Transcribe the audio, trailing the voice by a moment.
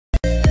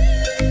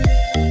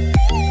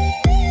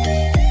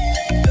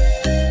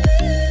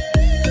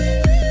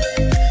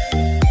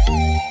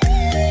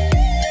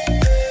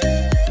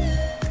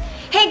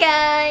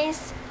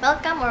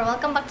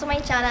welcome back to my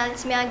channel.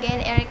 It's me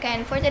again, Erika,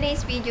 and for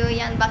today's video,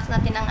 i-unbox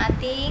natin ang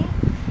ating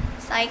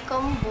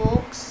Psicom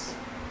books.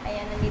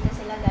 Ayan, nandito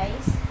sila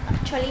guys.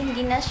 Actually,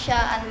 hindi na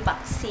siya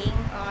unboxing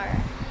or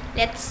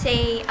let's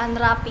say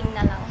unwrapping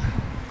na lang.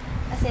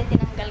 Kasi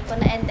tinanggal ko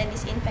na and then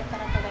disinfect ko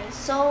na to guys.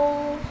 So,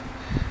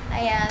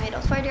 ayan,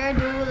 without further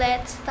ado,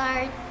 let's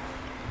start.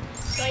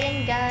 So,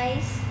 ayan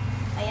guys.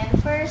 Ayan,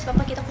 first,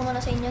 papakita ko muna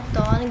sa inyo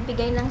to.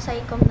 Nagbigay lang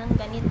Psicom ng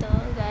ganito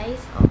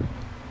guys. Oh,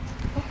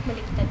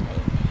 baliktad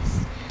tayo guys.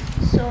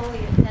 So,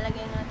 yun,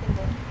 nalagay natin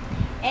doon.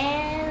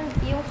 And,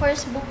 yung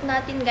first book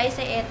natin guys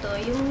ay ito,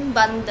 yung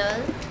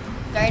bundle,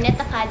 Garnet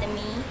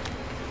Academy.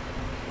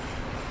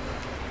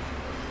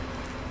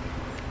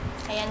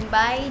 Ayan,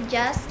 by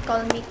Just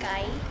Call Me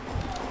Kai.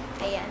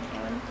 Ayan,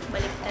 yun,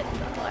 baliktad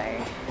ba? Or,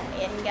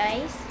 ayan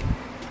guys,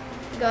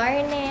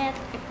 Garnet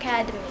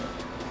Academy.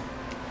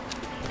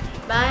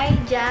 By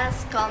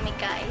Just Call Me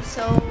Kai.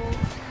 So,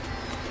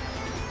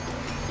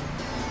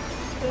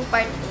 yung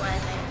part 1,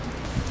 ayan.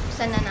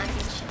 Buksan na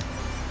natin siya.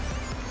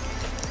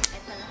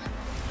 Ito na.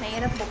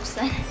 Mahirap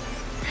buksan.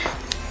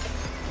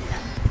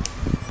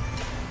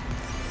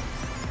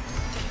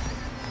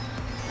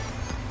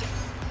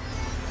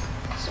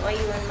 So,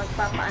 ayun.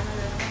 Magpapaano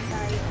na naman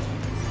tayo.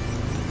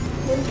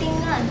 Bunting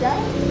nga,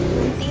 day.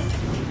 Bunting.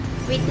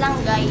 Wait lang,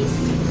 guys.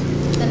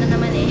 Ito na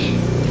naman eh.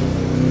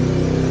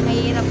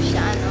 Mahirap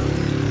siya,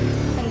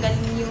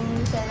 tanggalin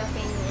yung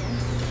cellophane niya.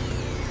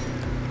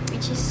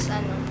 Which is,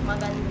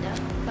 maganda.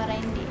 Para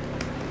hindi.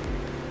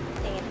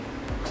 Tingin.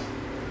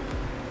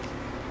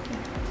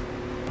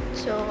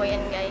 So,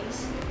 ayan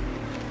guys.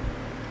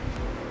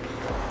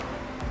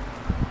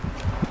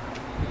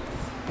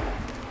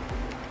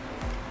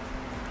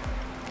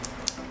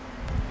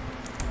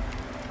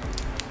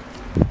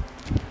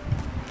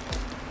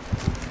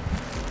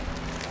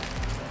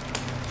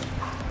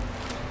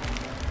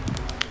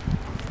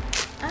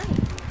 Ay!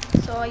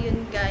 So,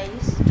 ayun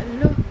guys.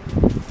 Ano?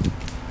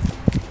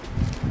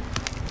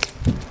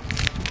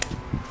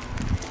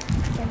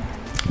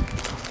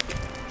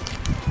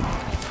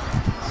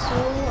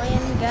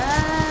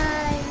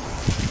 Guys.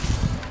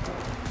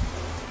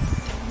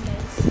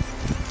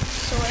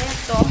 So,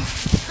 eto.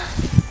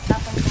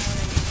 Tapon ko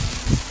muna dito.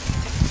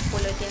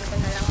 Pulutin ko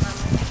na lang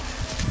mamaya.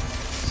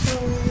 So,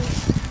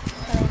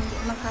 para hindi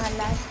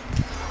makalat.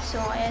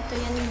 So, eto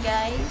yan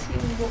guys.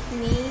 Yung book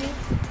ni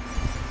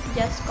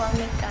Just Call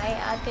Me Kai.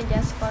 Ate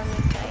Just Call Me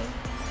Kai.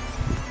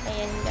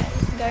 Ayan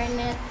guys.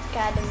 Garnet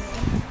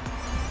Academy.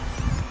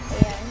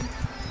 Ayan.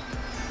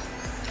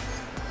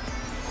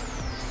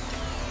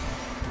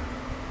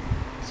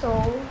 So,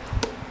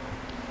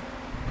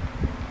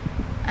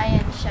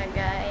 ayan siya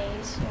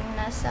guys. Yung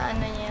nasa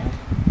niya.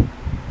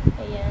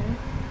 Ayan.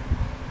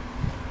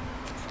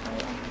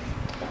 Ayan.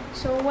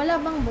 So, wala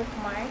bang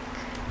bookmark?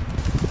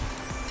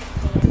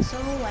 Ayan. So,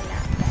 wala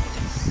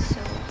guys.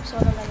 So,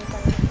 ganito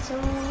lang. So,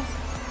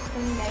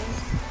 yun guys.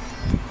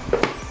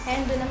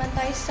 And doon naman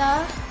tayo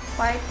sa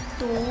part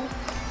 2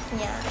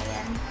 niya.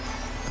 Ayan.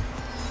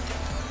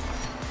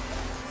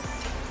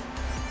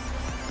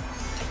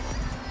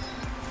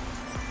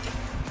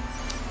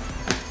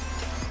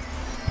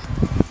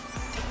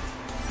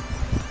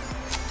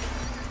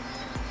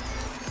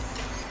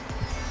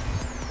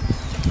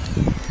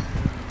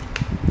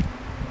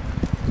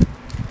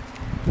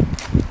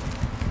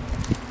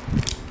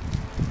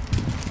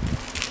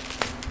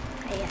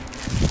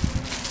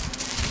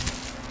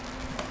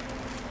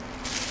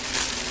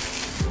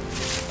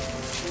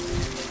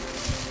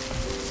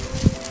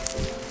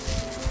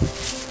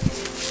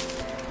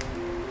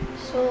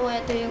 So,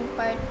 ito yung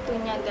part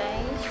 2 niya,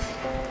 guys.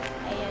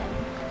 Ayan.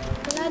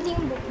 Wala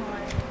ding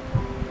bookmark.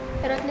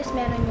 Pero at least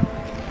meron yung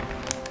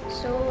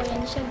So,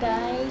 ayan siya,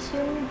 guys.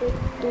 Yung book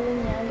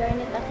 2 niya.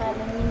 Garnet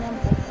Academy na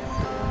book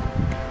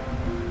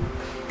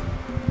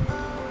 2.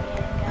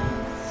 Ayan,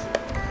 guys.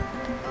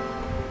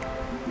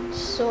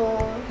 So,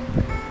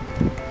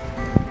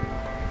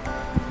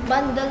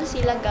 bundle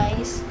sila,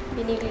 guys.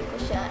 Binili ko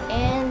siya.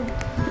 And,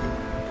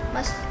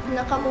 mas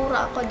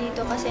nakamura ako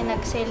dito kasi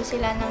nag-sale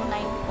sila ng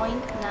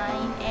 9.9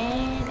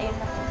 and ayun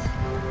na po.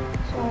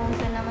 So,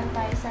 ito naman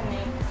tayo sa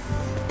next.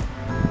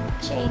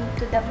 Chain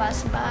to the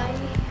Bus by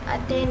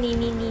Ate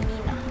Nina.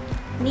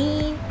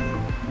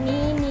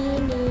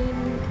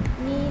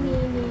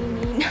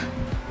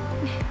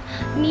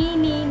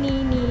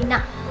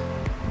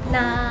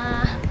 Na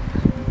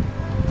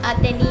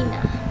Ate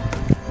Nina.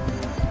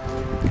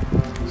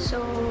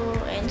 So,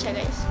 ayan siya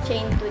guys.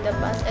 Chain to the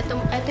Bus. Ito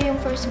yung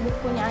first book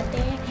ko ni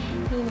Ate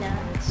Nina.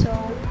 So,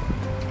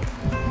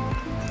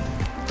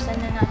 buksan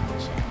na natin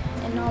siya.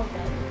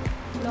 Novel.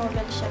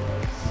 Novel siya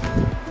guys.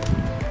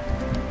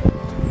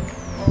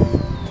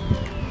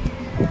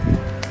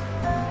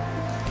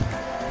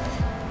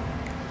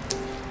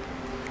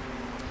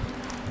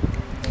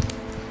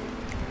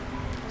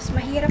 Mas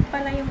mahirap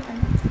pala yung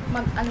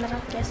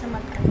mag-unwrap kaysa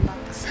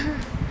mag-unbox.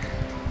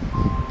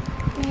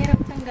 Mahirap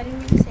tanggalin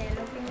yung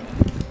cellophane eh.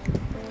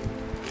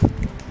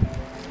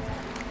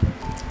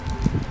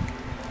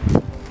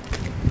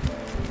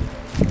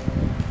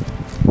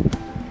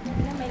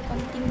 May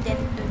konting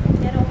dent dun.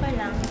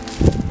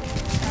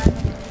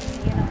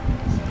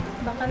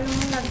 Baka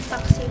nung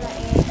nag-pack sila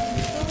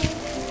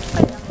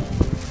okay lang.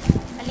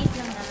 Alit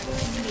lang naman.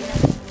 Hindi na.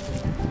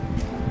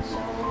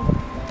 So,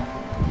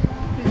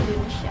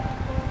 yun siya.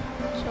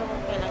 So,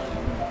 okay lang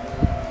yan.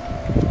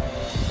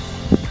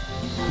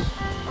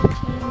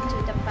 Change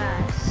to the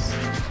past.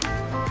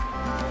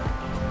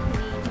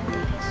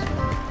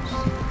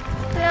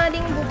 Wala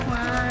ding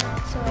bookmark.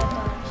 So, ito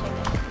lang siya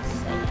guys.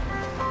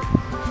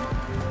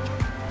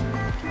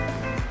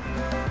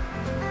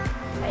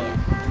 Ayan.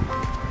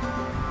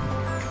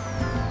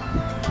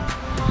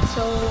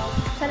 So,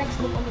 sa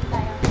next book ulit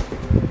tayo.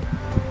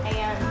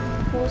 Ayan.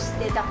 Post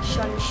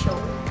deduction show.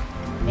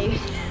 Ayun.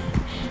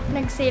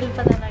 Nag-sale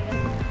pa talaga.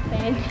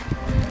 Ayan.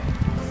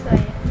 So,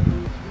 ayan.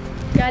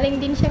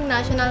 Galing din siyang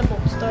National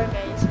Bookstore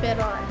guys.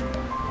 Pero,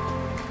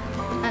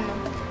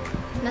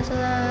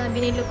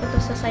 binili ko to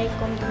sa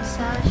Psicom dun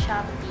sa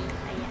Shopee.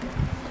 Ayan.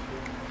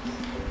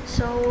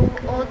 So,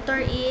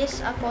 author is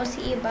ako,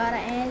 si Ibarra,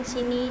 and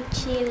si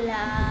Nichi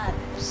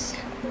Labs.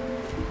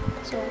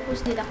 So,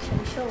 post deduction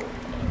show.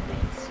 Ayan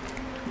guys.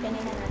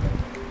 Ganyan na natin.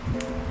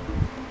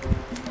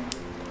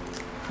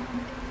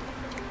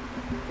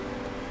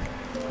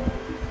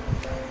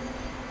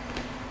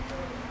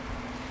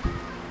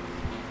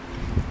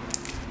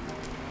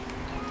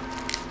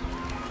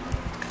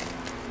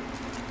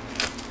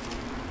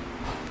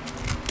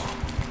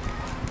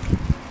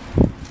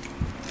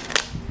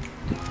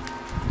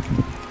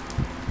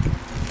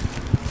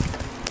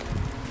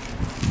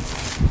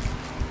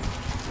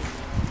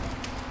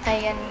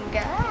 Ayan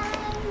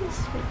guys.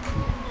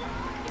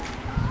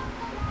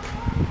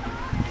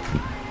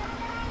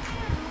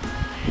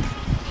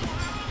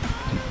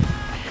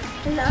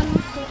 Alam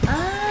ko.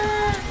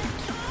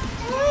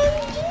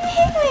 OMG!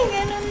 May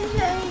ganun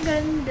siya. Ang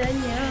ganda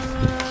niya.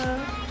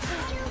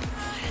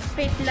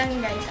 Wait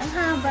lang guys. Ang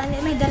haba.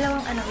 May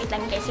dalawang wait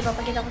lang guys.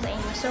 Ipapakita ko sa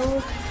inyo. So,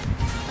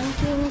 ang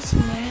kinis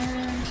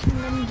niya.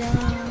 Ang ganda.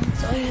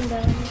 So, ayun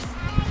guys.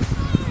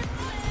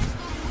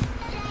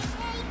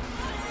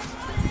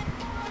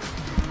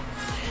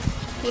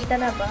 Kita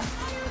na ba?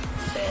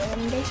 So,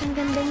 guys, ang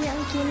ganda niya.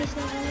 Ang kinis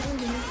ng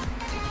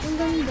ang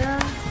ganda.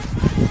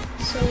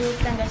 So,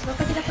 wait lang guys.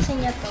 Papakita ko sa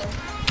inyo to.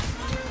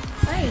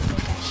 Ay,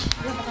 gosh.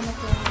 Wala baka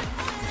napunin.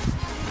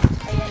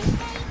 Ayan.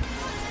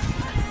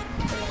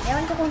 Ayan.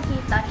 Ewan ko kung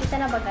kita. Kita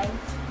na ba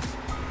guys?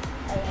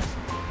 Ayan.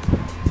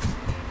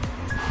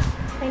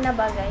 Okay na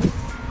ba guys?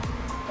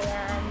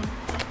 Ayan.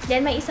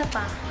 Then, may isa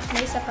pa.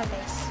 May isa pa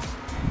guys.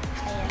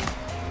 Ayan.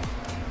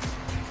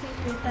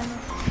 Kita na.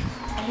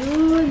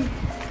 Ayun.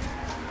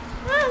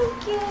 Ang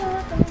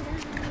cute!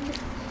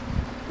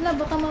 Wala,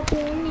 baka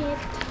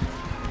mapunit.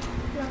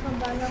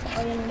 Nakabala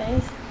ko. Ayan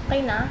guys.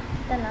 Okay na?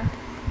 Kita na.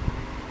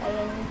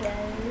 Ayan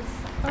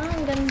guys.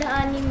 Ang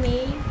ganda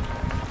anime.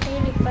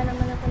 Mahilig pa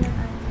naman ako ng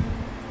anime.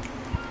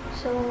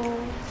 So,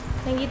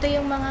 nandito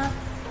yung mga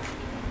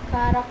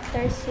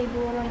characters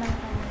siguro ng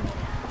anime.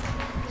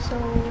 So,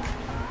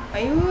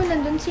 ayun,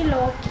 nandun si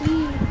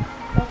Loki.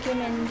 Loki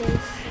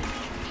Mendes.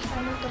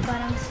 Ano to,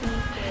 parang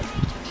secret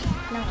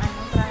ng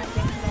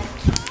project mo.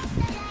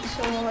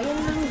 So, ayun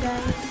lang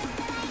guys.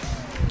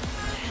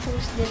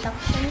 Post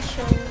deduction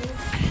show.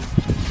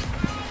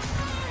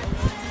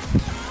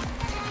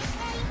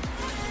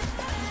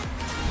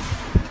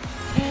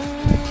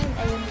 And,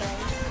 ayun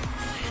guys.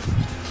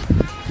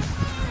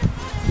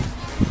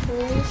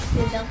 Post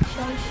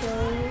deduction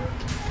show.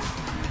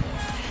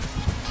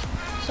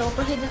 So,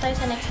 proceed na tayo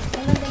sa next week.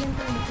 Ang ganda yung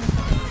pang guys.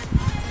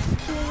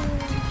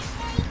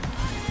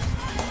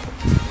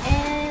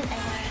 And,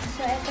 ayun.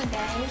 So, eto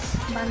guys.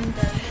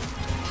 Bundle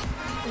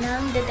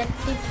ng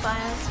Detective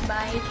Files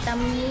by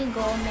Tammy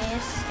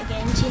Gomez.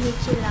 Again,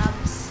 Chinichi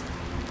Labs.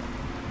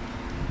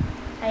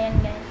 Ayan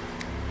guys.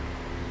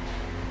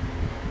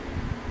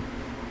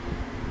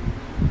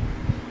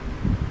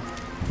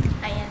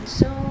 Ayan.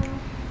 So,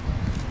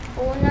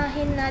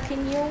 unahin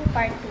natin yung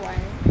part 1.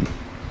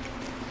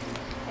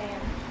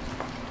 Ayan.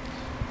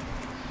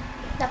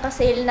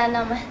 Naka-sale na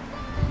naman.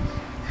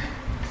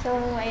 So,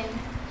 ayan.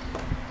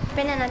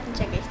 Open na natin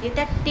siya guys.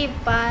 Detective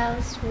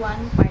Files 1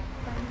 part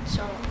 1.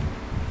 So,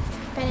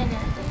 open na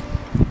natin.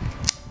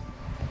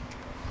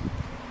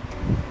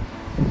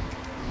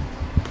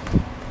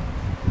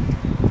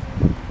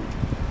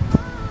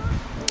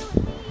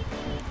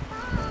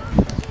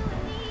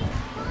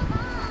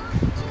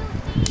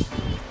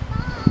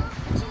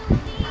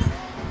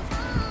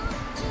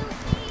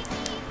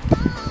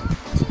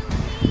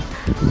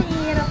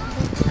 Mahirap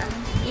buksan.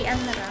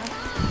 I-unwrap.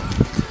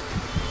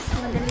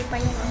 Madali pa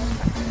yung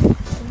unbox.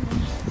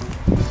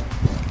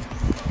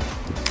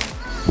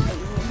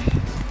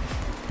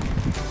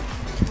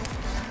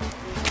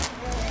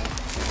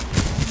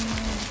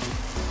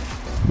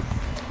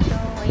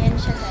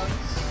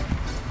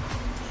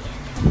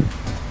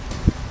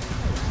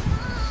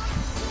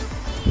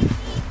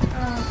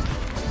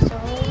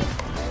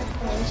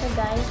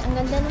 Guys, ang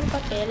ganda ng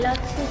papel.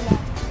 Lahat sila.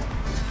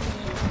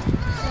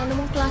 Ano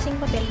mong klaseng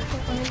papel?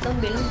 Kung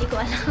itong bill, hindi ko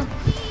alam.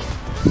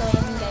 So,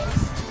 ayan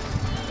guys.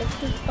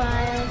 Detective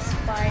Files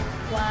Part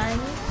 1.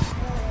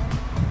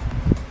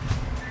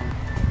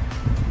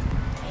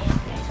 Ayan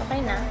guys.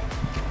 Okay na.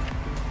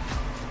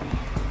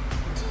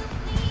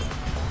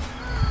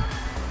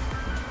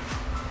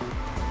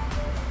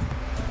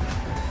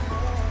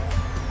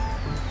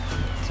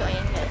 So,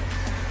 ayan guys.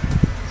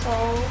 So,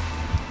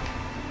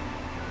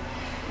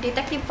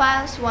 Detective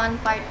Files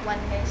 1 Part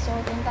 1 guys. So,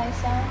 dun tayo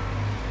sa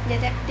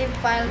Detective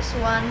Files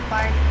 1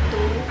 Part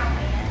 2.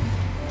 Ayan.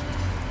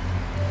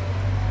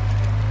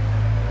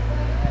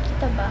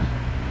 Kita ba?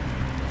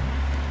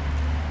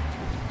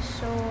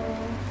 So,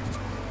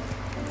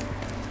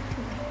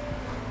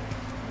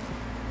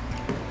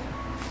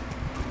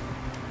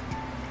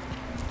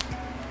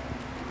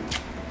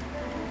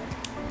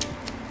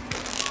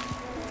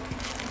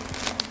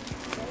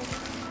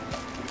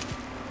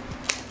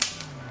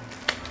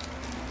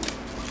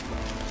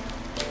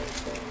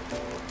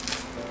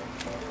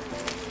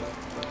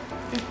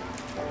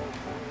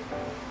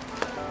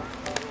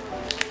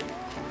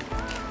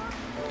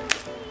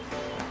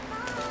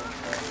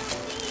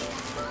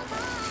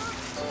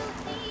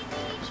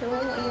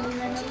 ayun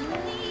na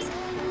naman.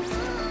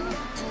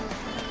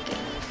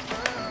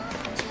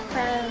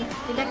 Okay.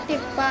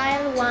 Detective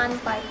File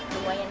 1 Part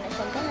 2. Ayan na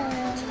siya.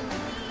 Ganun.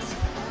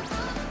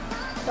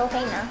 So,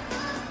 okay na.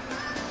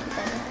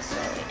 Kita na.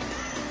 So, okay.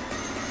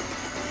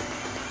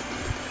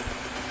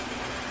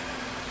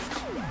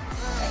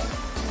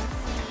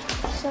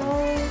 So,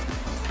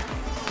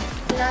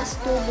 last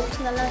 2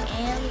 books na lang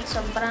and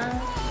sobrang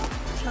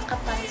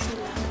makapal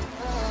sila.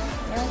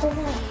 Ewan ko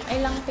kung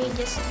ilang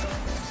pages ito.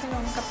 So,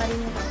 makapal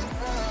nila.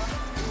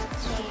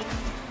 So, ayan.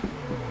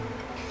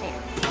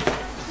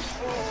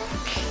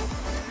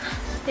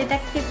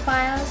 Detective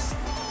Files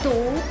 2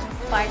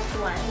 Part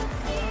 1.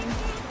 Ayan.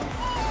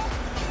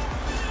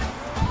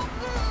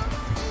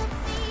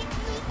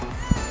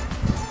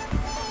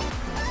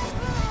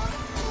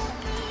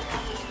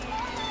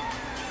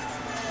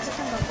 Kasi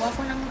gagawa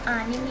ko ng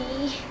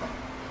anime.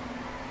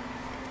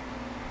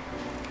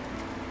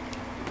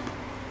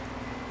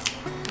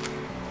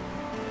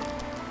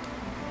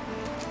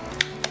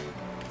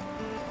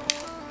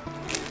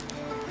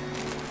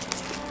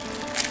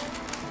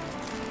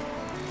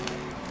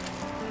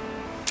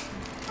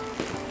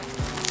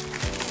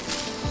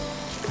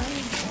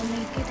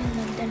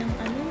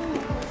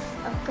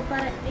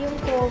 Yung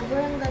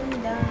cover, ang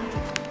ganda.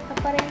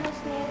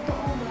 Kaparehas nito,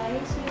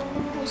 guys, yung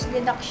Who's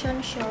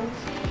Deduction Show.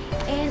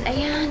 And,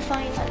 ayan,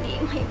 finally,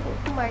 may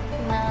bookmark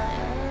na.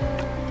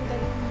 Ang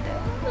ganda.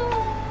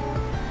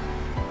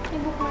 May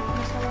bookmark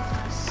na sa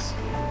wakas.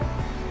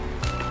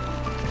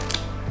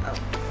 Oh.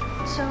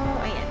 So,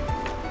 ayan.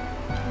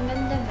 Ang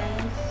ganda,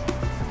 guys.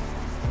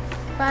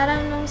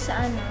 Parang nung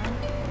sa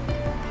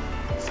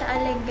sa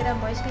Allegra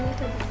Boys,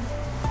 ganito din.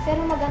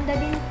 Pero maganda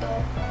din to.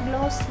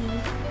 Glossy.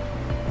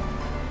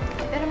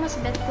 Pero mas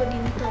bet ko din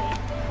to eh.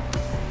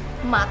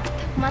 Matte.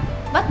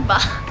 Ba't ba?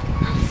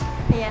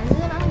 Ayan.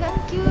 Ang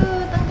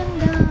cute. Ang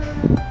ganda.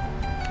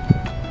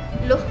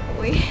 Look.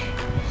 Uy.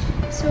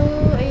 So,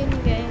 ayun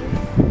guys.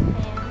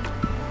 Ayan.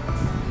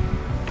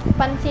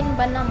 Pansin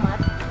ba na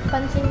matte?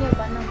 Pansin nyo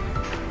ba na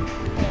matte?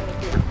 Ayan,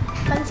 wait lang.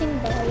 Pansin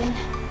ba? Ayan.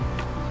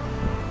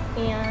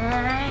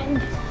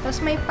 Ayan.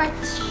 Tapos may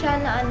parts siya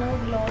na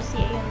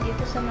glossy. Ayun.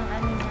 Dito sa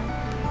mga niya.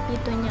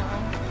 Dito niya.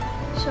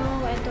 So,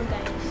 eto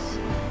guys.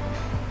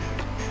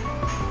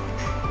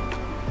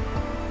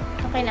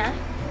 Okay na?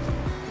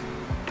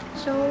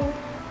 So,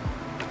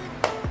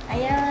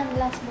 ayan,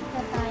 last book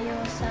na tayo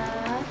sa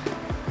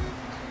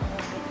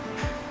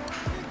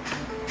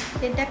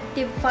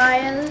Detective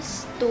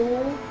Files 2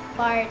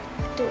 Part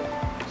 2.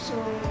 So,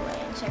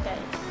 ayan siya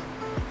guys.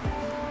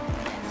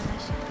 Ayan na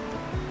siya.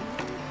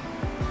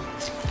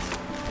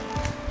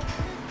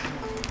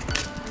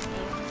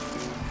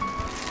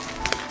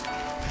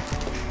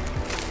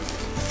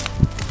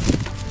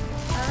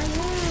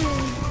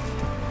 Ayun.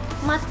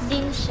 Matte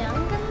din siya.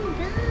 Ang ganda.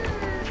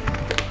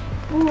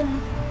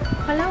 Boom.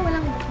 Hala,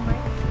 walang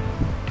bookmark.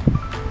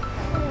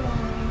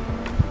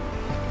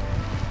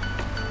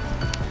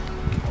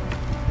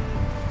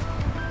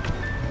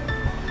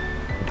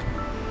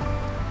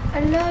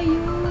 Ala,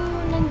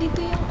 yun. Nandito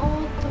yung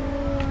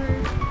author.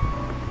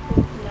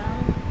 Wait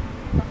lang.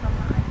 Baka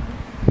maano.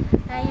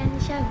 Ayan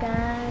siya,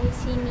 guys.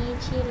 Si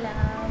Nichi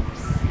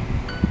Loves.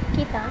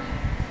 Kita?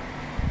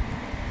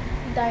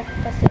 Dark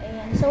kasi.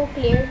 Ayan. So,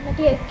 clear.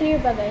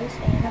 Clear ba, guys?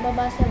 Ayan.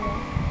 Nababasa mo.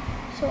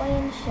 So,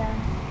 ayan siya.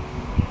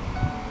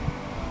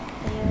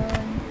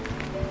 Ayun.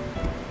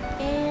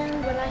 And,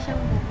 wala siyang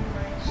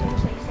bookmark. So,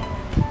 sa isa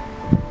lang.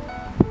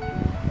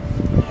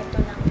 Ito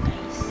lang,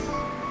 guys.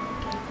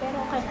 Okay. Pero,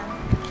 okay lang.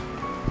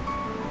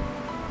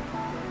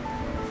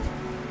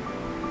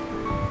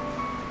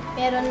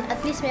 At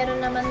least meron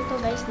naman to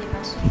guys,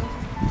 diba? So,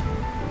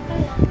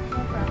 okay lang.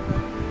 No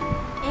problem.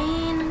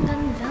 And, ang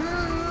ganda.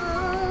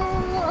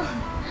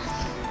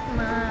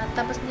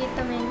 Tapos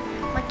dito may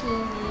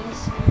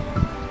makinis.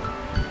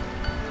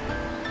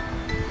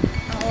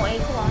 Ang OA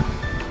ko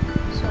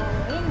So,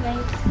 ayan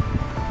guys.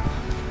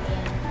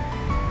 Ayan.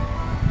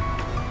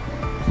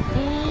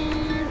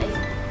 And,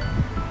 ayun.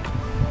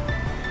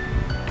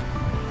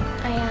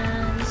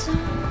 Ayan. So,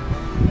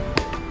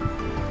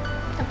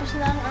 tapos na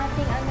na ang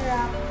ating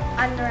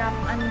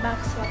unbox,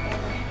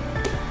 whatever.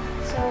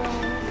 So,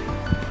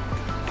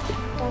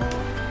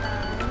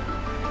 total.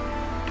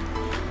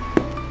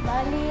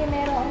 Bali,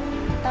 meron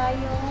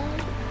tayong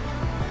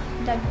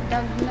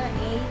dagdag na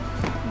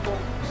 8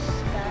 books,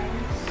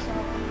 guys. So,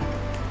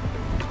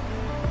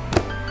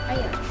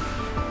 ayan.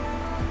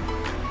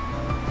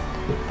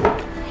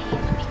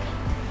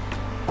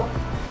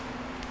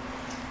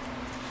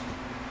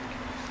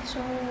 So,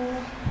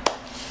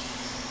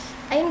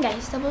 ayun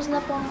guys, tapos na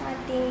po ang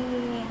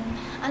ating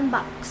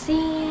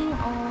unboxing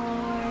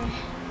or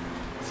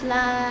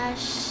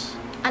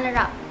 /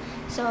 unwrap.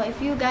 So,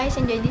 if you guys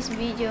enjoyed this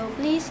video,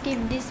 please give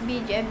this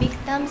video a big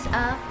thumbs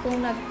up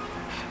kung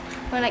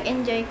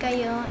nag-enjoy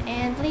kayo.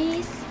 And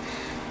please,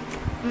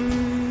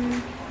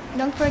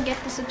 don't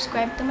forget to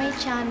subscribe to my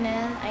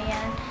channel.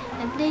 Ayan.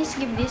 And please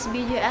give this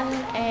video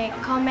a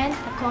comment,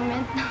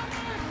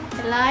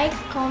 like,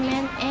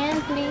 comment,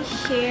 and please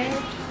share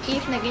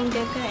if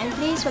nag-enjoy ka. And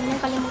please, huwag mong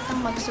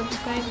kalimutang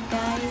mag-subscribe,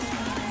 guys.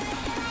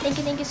 Thank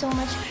you so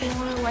much for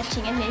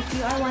watching. And if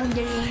you are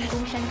wondering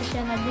kung saan ko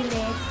siya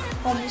nabili,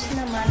 obvious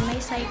naman, may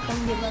Psicom,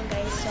 diba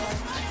guys? So,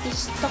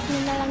 i-stock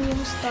nyo na lang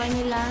yung store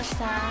nila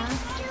sa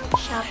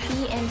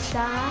Shopee and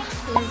sa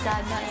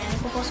Lazada. Ayan,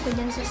 ipopost ko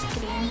dyan sa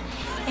screen.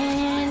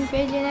 And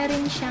pwede na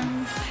rin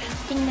siyang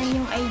tingnan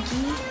yung IG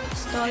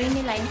story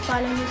nila.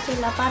 I-follow nyo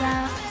sila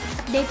para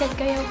updated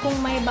kayo kung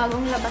may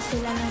bagong labas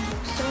sila ng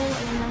book. So,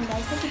 ayun lang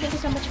guys. Thank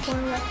you so much for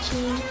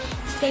watching.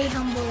 Stay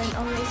humble and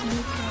always be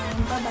kind.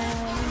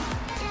 Bye-bye!